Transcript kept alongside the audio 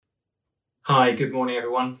Hi, good morning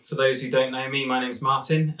everyone. For those who don't know me, my name's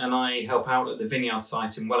Martyn and I help out at the Vineyard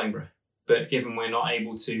site in Wellingborough. But given we're not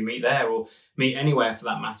able to meet there or meet anywhere for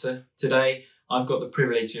that matter, today I've got the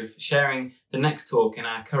privilege of sharing the next talk in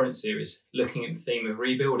our current series, looking at the theme of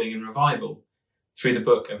rebuilding and revival through the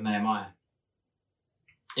book of Nehemiah.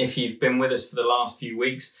 If you've been with us for the last few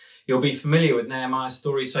weeks, you'll be familiar with Nehemiah's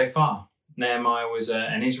story so far. Nehemiah was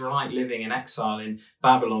an Israelite living in exile in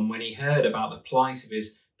Babylon when he heard about the plight of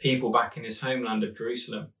his people back in his homeland of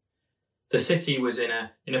Jerusalem. The city was in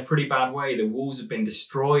a pretty bad way. The walls had been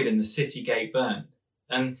destroyed and the city gate burnt.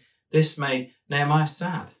 And this made Nehemiah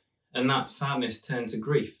sad, and that sadness turned to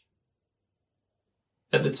grief.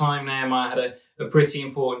 At the time, Nehemiah had a pretty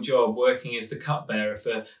important job working as the cupbearer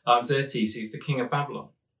for Artaxerxes, who's the king of Babylon.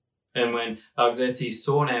 And when Artaxerxes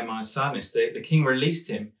saw Nehemiah's sadness, the king released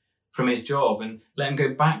him from his job and let him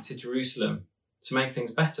go back to Jerusalem to make things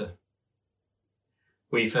better.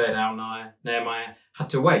 We've heard how Nehemiah had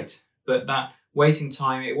to wait, but that waiting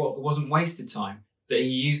time, it wasn't wasted time, that he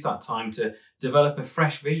used that time to develop a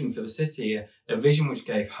fresh vision for the city, a vision which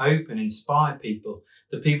gave hope and inspired people,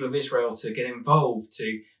 the people of Israel, to get involved,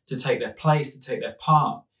 to take their place, to take their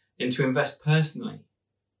part, and to invest personally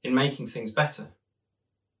in making things better.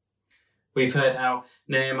 We've heard how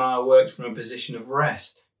Nehemiah worked from a position of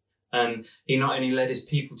rest, and he not only led his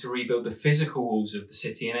people to rebuild the physical walls of the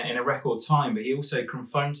city in a record time, but he also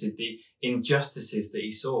confronted the injustices that he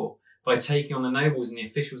saw by taking on the nobles and the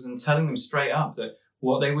officials and telling them straight up that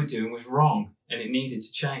what they were doing was wrong and it needed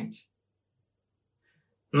to change.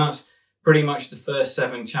 And that's pretty much the first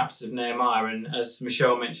 7 chapters of Nehemiah. And as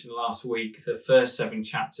Michelle mentioned last week, the first 7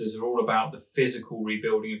 chapters are all about the physical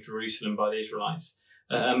rebuilding of Jerusalem by the Israelites.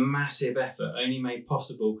 A massive effort only made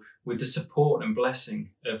possible with the support and blessing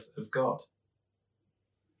of God.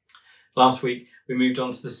 Last week, we moved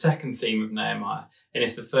on to the second theme of Nehemiah. And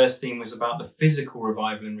if the first theme was about the physical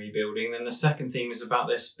revival and rebuilding, then the second theme is about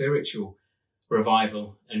their spiritual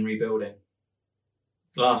revival and rebuilding.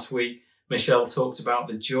 Last week, Michelle talked about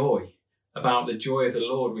the joy of the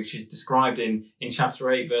Lord, which is described in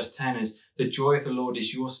chapter 8, verse 10 as the joy of the Lord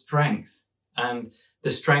is your strength. And the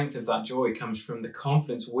strength of that joy comes from the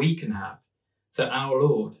confidence we can have that our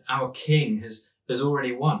Lord, our King, has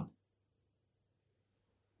already won.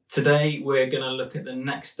 Today, we're going to look at the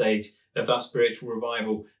next stage of that spiritual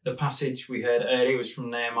revival. The passage we heard earlier was from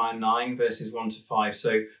Nehemiah 9, verses 1 to 5.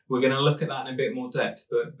 So we're going to look at that in a bit more depth.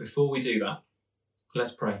 But before we do that,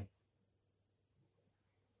 let's pray.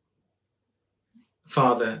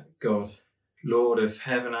 Father God, Lord of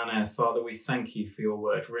heaven and earth, Father, we thank you for your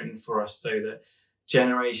word written for us so that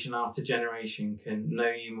generation after generation can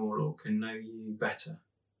know you more, Lord, can know you better.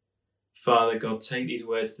 Father God, take these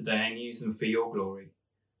words today and use them for your glory.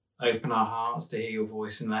 Open our hearts to hear your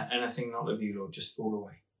voice and let anything not of you, Lord, just fall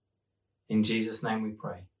away. In Jesus' name we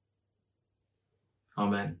pray.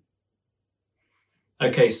 Amen.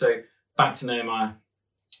 Okay, so back to Nehemiah.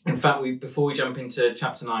 In fact, before we jump into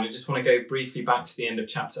chapter 9, I just want to go briefly back to the end of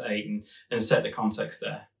chapter 8 and set the context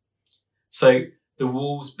there. So the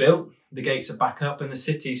walls built, the gates are back up, and the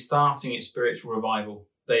city's starting its spiritual revival.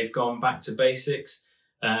 They've gone back to basics.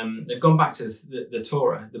 They've gone back to the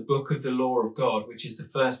Torah, the book of the law of God, which is the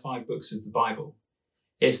first 5 books of the Bible.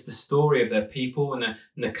 It's the story of their people and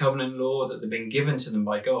the covenant law that had been given to them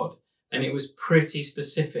by God. And it was pretty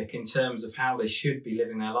specific in terms of how they should be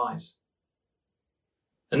living their lives.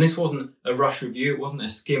 And this wasn't a rush review. It wasn't a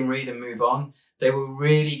skim read and move on. They were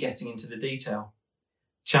really getting into the detail.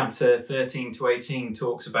 Chapter 13 to 18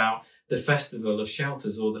 talks about the festival of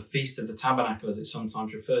shelters, or the Feast of the Tabernacle as it's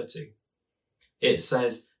sometimes referred to. It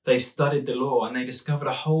says they studied the law and they discovered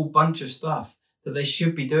a whole bunch of stuff that they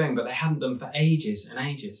should be doing, but they hadn't done for ages and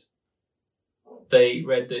ages. They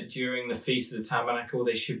read that during the Feast of the Tabernacle,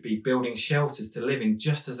 they should be building shelters to live in,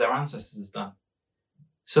 just as their ancestors had done.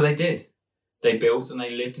 So they did. They built and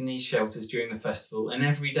they lived in these shelters during the festival, and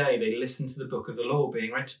every day they listened to the book of the law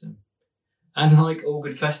being read to them. And like all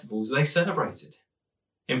good festivals, they celebrated.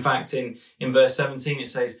 In fact, in verse 17, it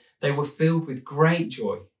says they were filled with great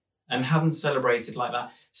joy and hadn't celebrated like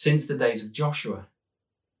that since the days of Joshua.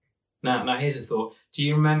 Now here's a thought. Do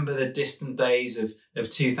you remember the distant days of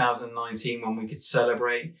 2019 when we could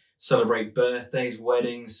celebrate birthdays,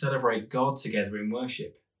 weddings, celebrate God together in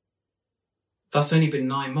worship? That's only been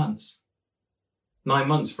 9 months. 9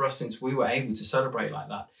 months for us since we were able to celebrate like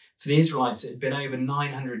that. For the Israelites, it had been over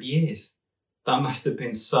 900 years. That must have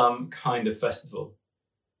been some kind of festival.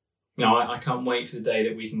 I can't wait for the day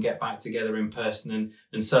that we can get back together in person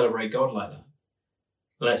and celebrate God like that.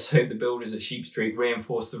 Let's hope the builders at Sheep Street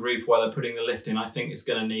reinforce the roof while they're putting the lift in. I think it's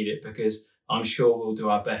going to need it because I'm sure we'll do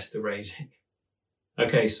our best to raise it.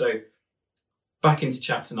 Okay, so Back into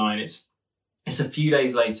chapter 9, it's a few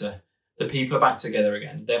days later. The people are back together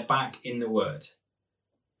again. They're back in the Word.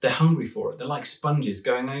 They're hungry for it. They're like sponges,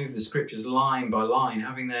 going over the scriptures line by line,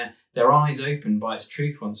 having their eyes opened by its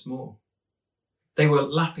truth once more. They were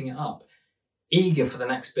lapping it up, eager for the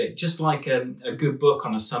next bit, just like a good book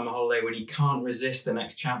on a summer holiday when you can't resist the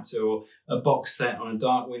next chapter, or a box set on a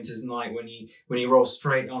dark winter's night when you roll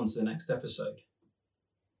straight on to the next episode.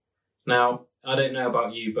 Now, I don't know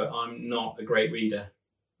about you, but I'm not a great reader.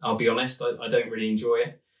 I'll be honest, I don't really enjoy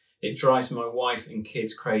it. It drives my wife and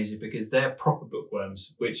kids crazy because they're proper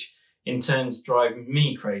bookworms, which in turn drive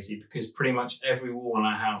me crazy because pretty much every wall in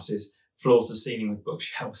our house is floor to ceiling with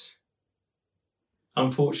bookshelves.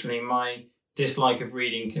 Unfortunately, my dislike of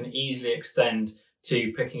reading can easily extend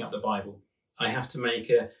to picking up the Bible. I have to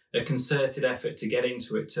make a concerted effort to get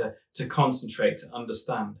into it, to concentrate, to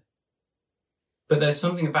understand. But there's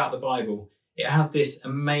something about the Bible. It has this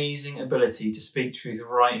amazing ability to speak truth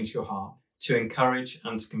right into your heart, to encourage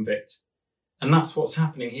and to convict. And that's what's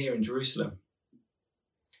happening here in Jerusalem.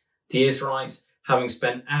 The Israelites, having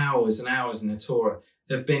spent hours and hours in the Torah,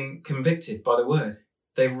 have been convicted by the word.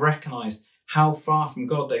 They've recognised how far from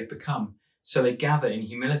God they've become. So they gather in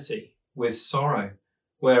humility, with sorrow,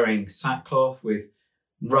 wearing sackcloth, with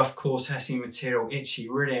rough, coarse Hessian material, itchy,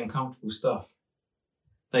 really uncomfortable stuff.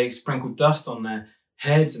 They sprinkled dust on their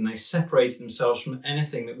heads and they separated themselves from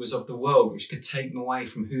anything that was of the world, which could take them away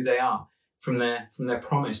from who they are, from their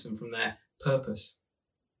promise and from their purpose.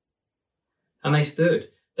 And they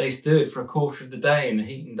stood for a quarter of the day in the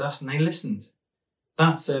heat and dust, and they listened.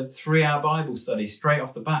 That's a 3-hour Bible study straight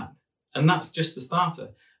off the bat. And that's just the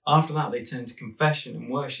starter. After that, they turned to confession and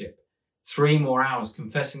worship. 3 more hours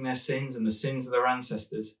confessing their sins and the sins of their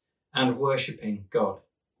ancestors and worshipping God.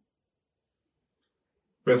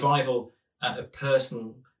 Revival at a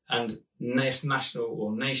personal and national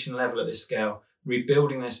or nation level at this scale,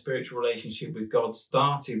 rebuilding their spiritual relationship with God,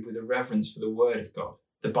 started with a reverence for the Word of God,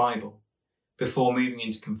 the Bible, before moving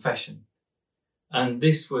into confession. And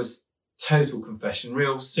this was total confession,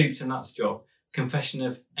 real soup to nuts job, confession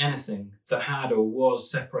of anything that had or was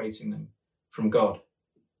separating them from God.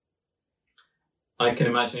 I can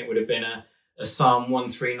imagine it would have been a Psalm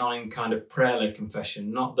 139 kind of prayer-led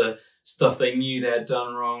confession, not the stuff they knew they had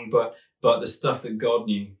done wrong, but the stuff that God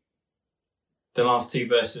knew. The last 2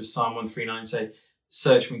 verses of Psalm 139 say,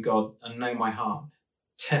 "Search me, God, and know my heart.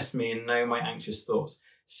 Test me and know my anxious thoughts.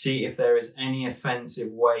 See if there is any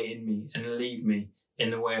offensive way in me and lead me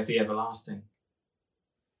in the way of the everlasting."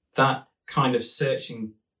 That kind of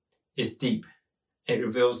searching is deep. It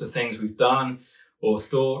reveals the things we've done or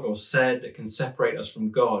thought or said that can separate us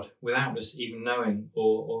from God without us even knowing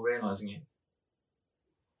or realising it.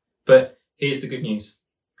 But here's the good news.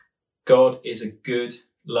 God is a good,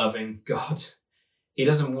 loving God. He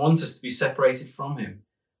doesn't want us to be separated from him.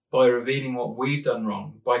 By revealing what we've done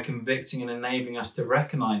wrong, by convicting and enabling us to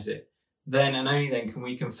recognise it, then and only then can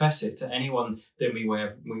we confess it to anyone that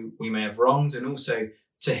we may have wronged, and also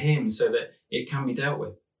to him, so that it can be dealt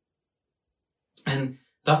with. And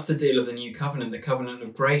that's the deal of the new covenant, the covenant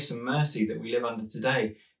of grace and mercy that we live under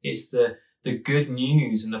today. It's the good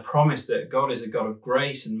news and the promise that God is a God of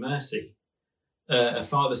grace and mercy. A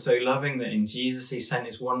Father so loving that in Jesus he sent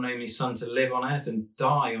his one and only Son to live on earth and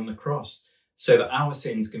die on the cross so that our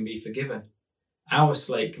sins can be forgiven. Our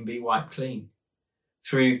slate can be wiped clean.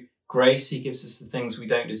 Through grace, he gives us the things we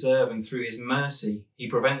don't deserve, and through his mercy, he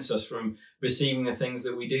prevents us from receiving the things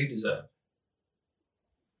that we do deserve.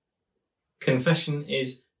 Confession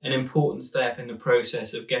is an important step in the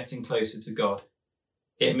process of getting closer to God.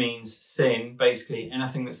 It means sin, basically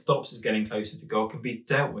anything that stops us getting closer to God, can be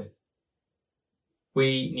dealt with.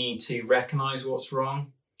 We need to recognise what's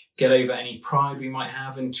wrong, get over any pride we might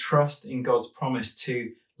have, and trust in God's promise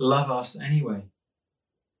to love us anyway.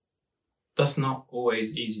 That's not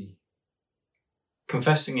always easy.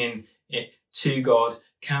 Confessing in it to God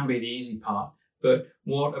can be the easy part, but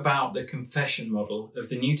what about the confession model of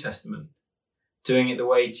the New Testament? Doing it the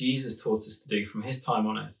way Jesus taught us to do from his time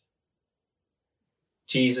on earth.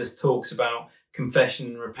 Jesus talks about confession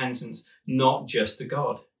and repentance not just to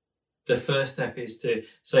God. The first step is to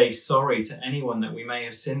say sorry to anyone that we may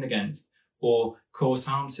have sinned against or caused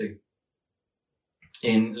harm to.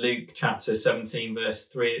 In Luke chapter 17 verse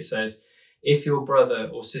 3 it says, "If your brother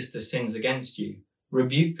or sister sins against you,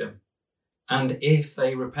 rebuke them, and if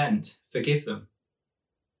they repent, forgive them."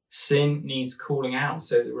 Sin needs calling out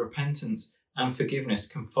so that repentance and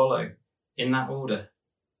forgiveness can follow in that order.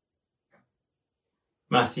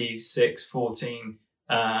 Matthew 6:14,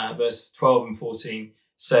 verse 12 and 14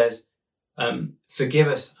 says, "Forgive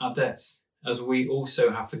us our debts, as we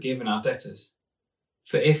also have forgiven our debtors.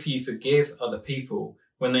 For if you forgive other people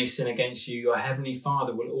when they sin against you, your heavenly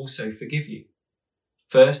Father will also forgive you.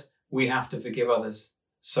 First, we have to forgive others,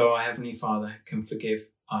 so our heavenly Father can forgive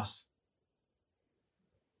us.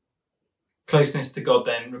 Closeness to God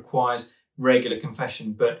then requires regular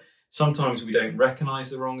confession, but sometimes we don't recognise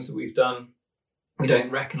the wrongs that we've done. We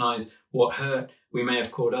don't recognise what hurt we may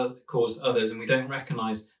have caused others, and we don't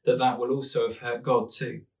recognise that that will also have hurt God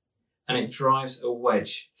too. And it drives a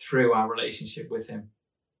wedge through our relationship with him.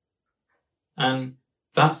 And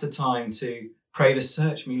that's the time to pray the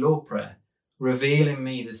Search Me, Lord prayer. Reveal in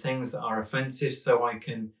me the things that are offensive so I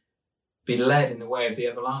can be led in the way of the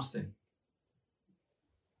everlasting.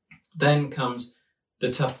 Then comes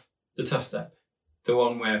the tough step, the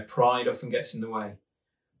one where pride often gets in the way.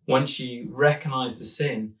 Once you recognise the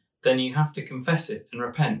sin, then you have to confess it and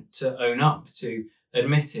repent, to own up, to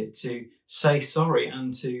admit it, to say sorry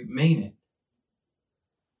and to mean it.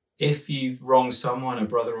 If you've wronged someone, a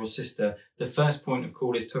brother or sister, the first point of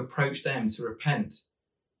call is to approach them, to repent,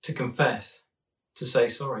 to confess, to say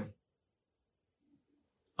sorry.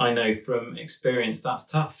 I know from experience that's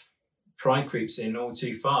tough. Pride creeps in all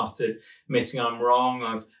too fast. Admitting I'm wrong,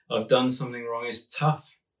 I've done something wrong is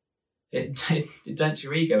tough. It dents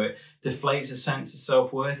your ego. It deflates a sense of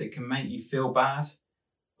self-worth. It can make you feel bad.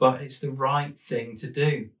 But it's the right thing to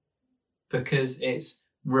do, because it's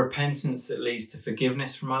repentance that leads to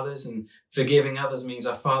forgiveness from others, and forgiving others means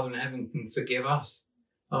our Father in heaven can forgive us.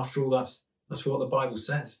 After all, that's what the Bible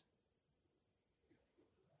says.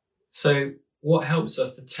 So what helps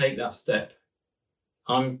us to take that step?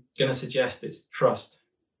 I'm going to suggest it's trust.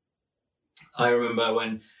 I remember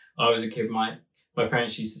when I was a kid, my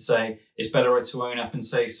parents used to say, it's better to own up and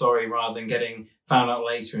say sorry rather than getting found out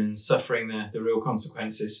later and suffering the real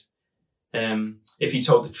consequences. If you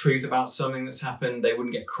told the truth about something that's happened, they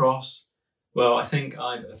wouldn't get cross. Well, I think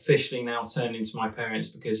I've officially now turned into my parents,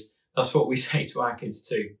 because that's what we say to our kids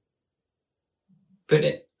too. But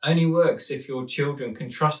it only works if your children can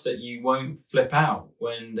trust that you won't flip out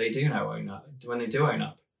when they do own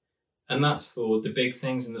up. And that's for the big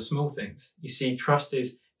things and the small things. You see, trust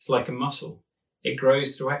is like a muscle. It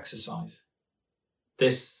grows through exercise.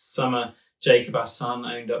 This summer, Jacob, our son,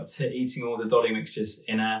 owned up to eating all the dolly mixtures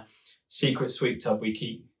in a secret sweep tub we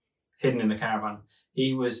keep hidden in the caravan.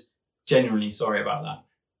 He was genuinely sorry about that.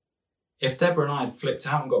 If Deborah and I had flipped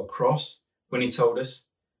out and got cross when he told us,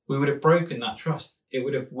 we would have broken that trust. It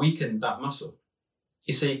would have weakened that muscle.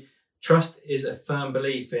 You see, trust is a firm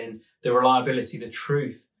belief in the reliability, the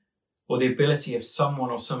truth, or the ability of someone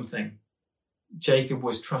or something. Jacob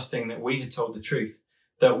was trusting that we had told the truth,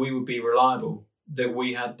 that we would be reliable, that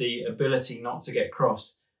we had the ability not to get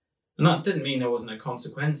cross. And that didn't mean there wasn't a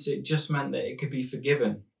consequence. It just meant that it could be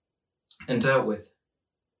forgiven and dealt with.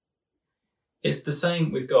 It's the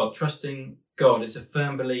same with God. Trusting God is a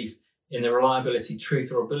firm belief in the reliability,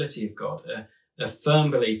 truth, or ability of God, a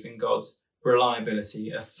firm belief in God's reliability,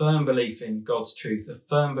 a firm belief in God's truth, a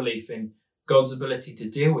firm belief in God's ability to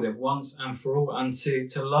deal with it once and for all, and to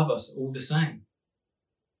love us all the same.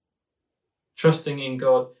 Trusting in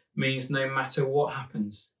God means no matter what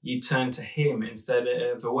happens, you turn to him instead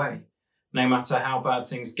of away. No matter how bad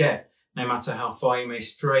things get, no matter how far you may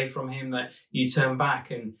stray from him, that you turn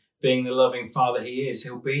back, and being the loving Father he is,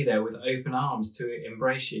 he'll be there with open arms to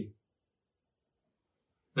embrace you.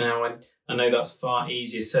 Now, I know that's far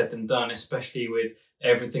easier said than done, especially with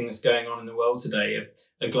everything that's going on in the world today,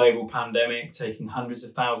 a global pandemic taking hundreds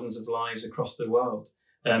of thousands of lives across the world,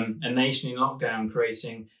 a nation in lockdown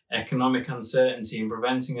creating economic uncertainty and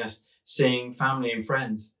preventing us seeing family and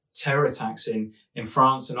friends, terror attacks in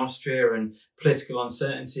France and Austria, and political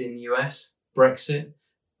uncertainty in the US, Brexit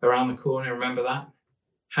around the corner, remember that?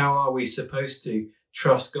 How are we supposed to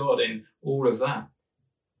trust God in all of that?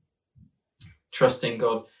 Trusting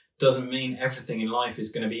God doesn't mean everything in life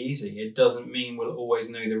is going to be easy. It doesn't mean we'll always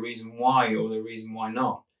know the reason why or the reason why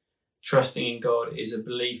not. Trusting in God is a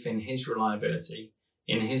belief in his reliability,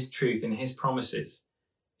 in his truth, in his promises,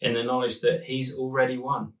 in the knowledge that he's already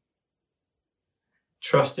won.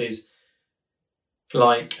 Trust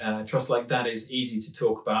like that is easy to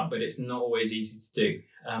talk about, but it's not always easy to do.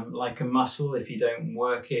 Like a muscle, if you don't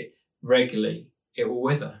work it regularly, it will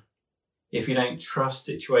wither. If you don't trust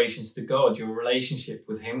situations to God, your relationship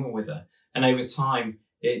with him will wither. And over time,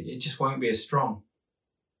 it just won't be as strong.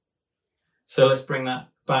 So let's bring that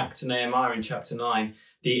back to Nehemiah in chapter 9.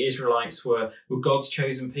 The Israelites were God's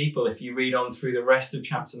chosen people. If you read on through the rest of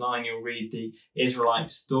chapter 9, you'll read the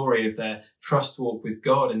Israelites' story of their trust walk with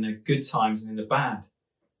God in the good times and in the bad.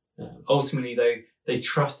 Ultimately, though, they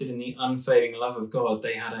trusted in the unfailing love of God.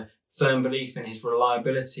 They had a firm belief in his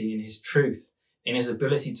reliability, in his truth, in his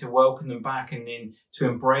ability to welcome them back and to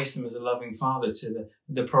embrace them as a loving father to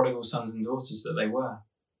the prodigal sons and daughters that they were.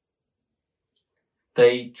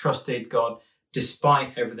 They trusted God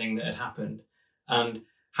despite everything that had happened and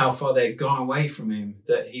how far they had gone away from him,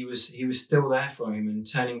 that he was still there for him, and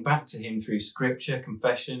turning back to him through scripture,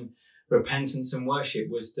 confession, repentance and worship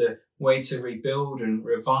was the way to rebuild and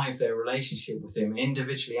revive their relationship with him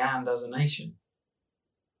individually and as a nation.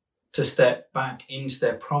 To step back into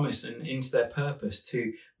their promise and into their purpose,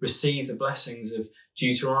 to receive the blessings of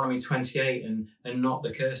Deuteronomy 28 and not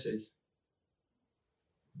the curses.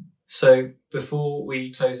 So before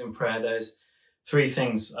we close in prayer, there's 3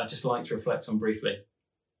 things I'd just like to reflect on briefly.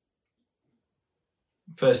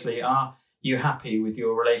 Firstly, are you happy with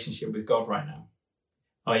your relationship with God right now?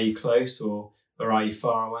 Are you close or are you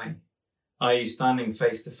far away? Are you standing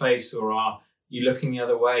face to face or are you looking the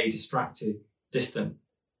other way, distracted, distant?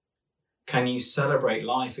 Can you celebrate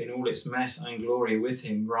life in all its mess and glory with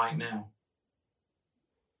him right now?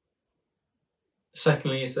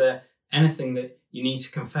 Secondly, is there anything that you need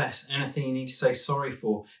to confess? Anything you need to say sorry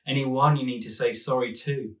for? Anyone you need to say sorry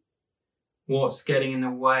to? What's getting in the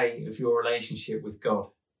way of your relationship with God?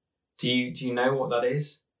 Do you know what that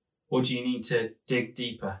is? Or do you need to dig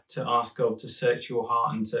deeper, to ask God to search your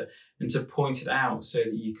heart and to point it out so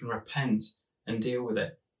that you can repent and deal with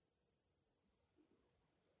it?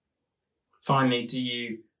 Finally, do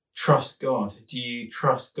you trust God? Do you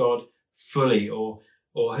trust God fully, or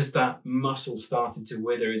has that muscle started to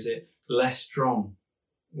wither? Is it less strong?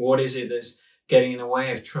 What is it that's getting in the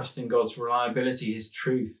way of trusting God's reliability, his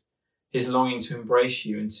truth, his longing to embrace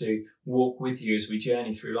you and to walk with you as we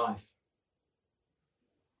journey through life?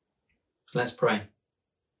 Let's pray.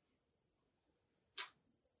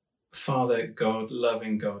 Father God,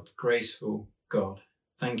 loving God, graceful God,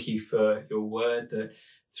 thank you for your word, that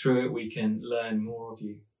through it we can learn more of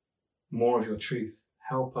you, more of your truth.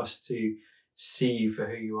 Help us to see you for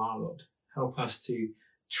who you are, Lord. Help us to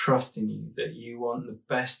trust in you, that you want the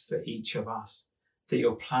best for each of us, that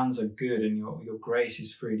your plans are good and your grace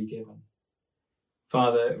is freely given.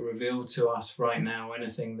 Father, reveal to us right now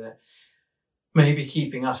anything that may be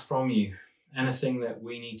keeping us from you, anything that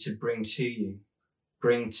we need to bring to you,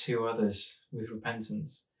 bring to others with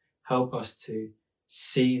repentance. Help us to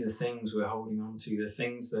see the things we're holding on to, the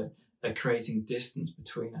things that are creating distance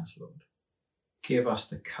between us, Lord. Give us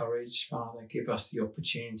the courage, Father. Give us the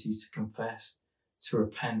opportunity to confess, to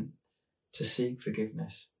repent, to seek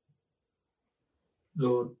forgiveness.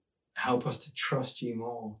 Lord, help us to trust you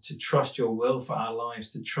more, to trust your will for our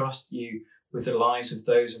lives, to trust you with the lives of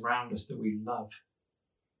those around us that we love.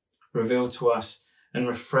 Reveal to us and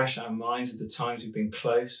refresh our minds of the times we've been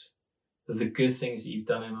close, of the good things that you've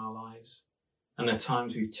done in our lives, and the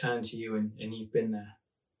times we've turned to you and you've been there.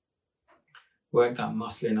 Work that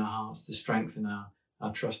muscle in our hearts to strengthen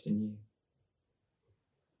our trust in you.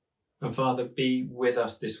 And Father, be with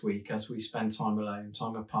us this week as we spend time alone,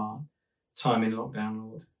 time apart, time in lockdown,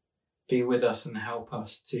 Lord. Be with us and help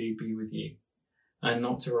us to be with you, and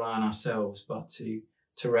not to rely on ourselves, but to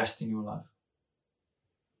rest in your love.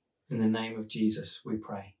 In the name of Jesus, we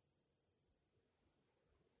pray.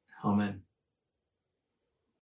 Amen.